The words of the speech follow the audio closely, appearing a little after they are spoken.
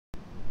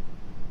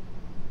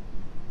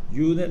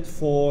Unit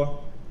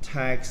 4,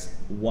 Text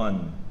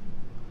 1.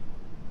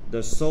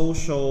 The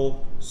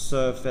Social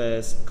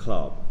Service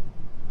Club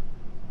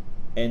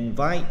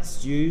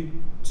invites you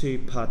to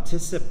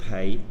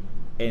participate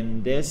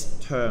in this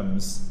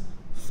term's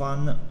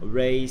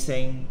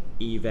fundraising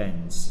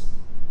events.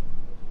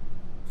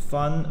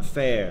 Fun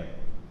Fair.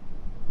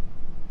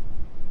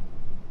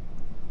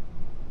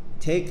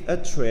 Take a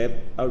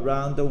trip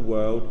around the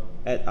world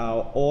at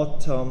our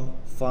Autumn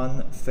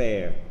Fun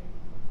Fair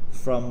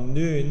from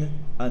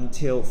noon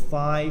until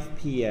 5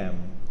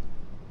 p.m.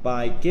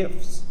 Buy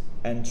gifts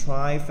and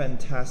try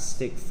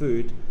fantastic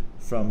food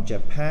from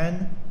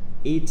Japan,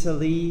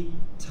 Italy,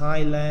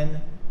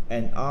 Thailand,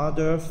 and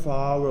other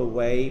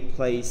faraway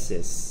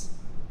places.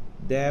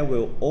 There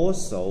will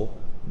also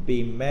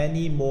be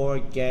many more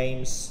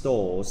game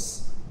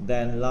stores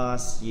than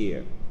last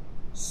year,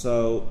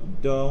 so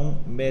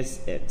don't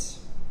miss it.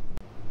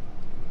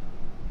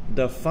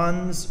 The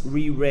funds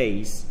we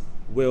raise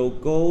will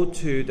go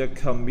to the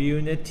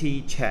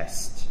community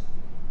chest,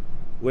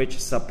 which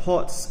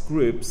supports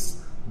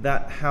groups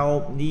that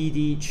help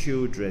needy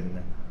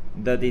children,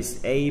 the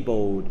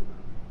disabled,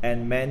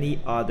 and many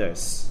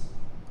others.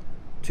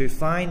 To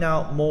find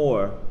out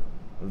more,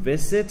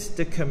 visit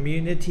the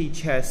Community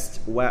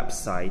Chest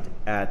website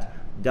at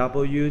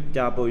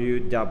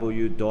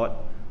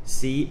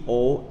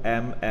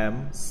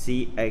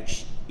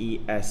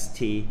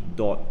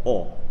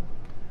www.commchest.org.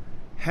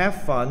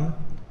 Have fun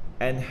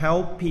and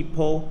help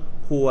people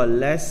who are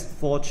less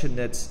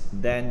fortunate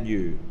than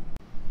you.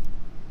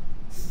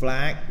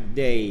 Flag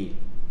Day.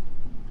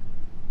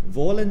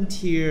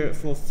 Volunteer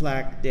for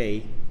Flag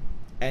Day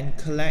and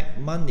collect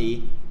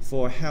money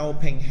for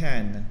Helping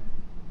Hand,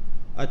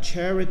 a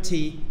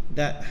charity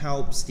that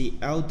helps the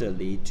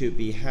elderly to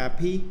be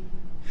happy,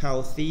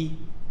 healthy,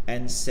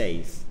 and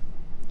safe.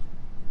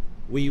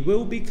 We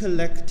will be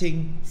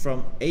collecting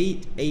from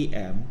 8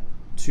 a.m.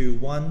 to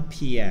 1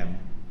 p.m.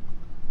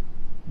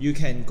 You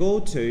can go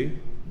to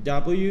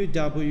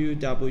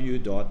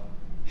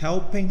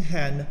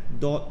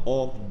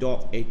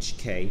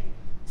www.helpinghand.org.hk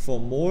for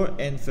more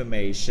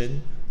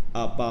information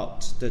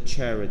about the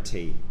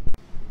charity.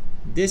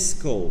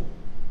 Disco.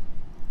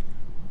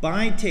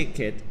 Buy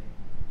ticket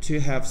to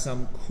have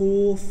some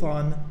cool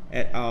fun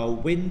at our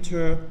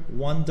Winter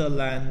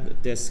Wonderland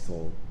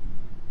Disco.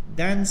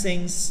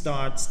 Dancing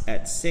starts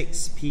at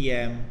 6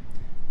 p.m.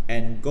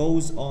 and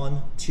goes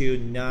on till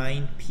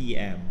 9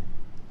 p.m.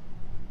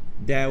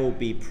 There will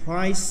be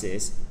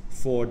prizes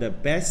for the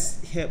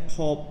best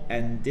hip-hop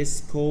and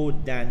disco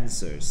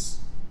dancers.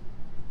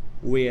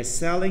 We are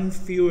selling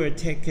fewer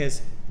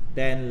tickets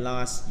than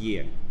last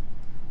year,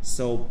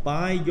 so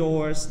buy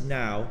yours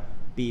now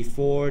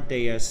before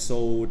they are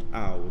sold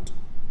out.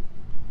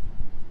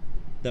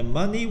 The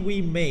money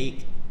we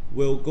make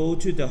will go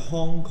to the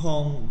Hong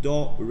Kong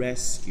Dog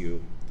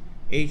Rescue,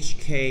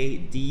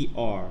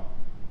 HKDR,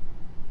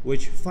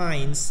 which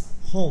finds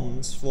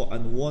homes for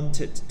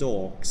unwanted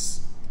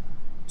dogs.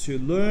 To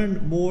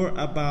learn more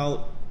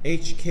about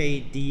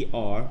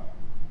HKDR,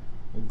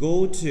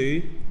 go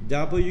to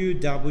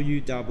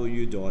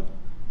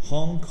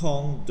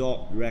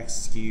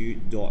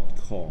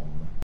www.hongkongdogrescue.com.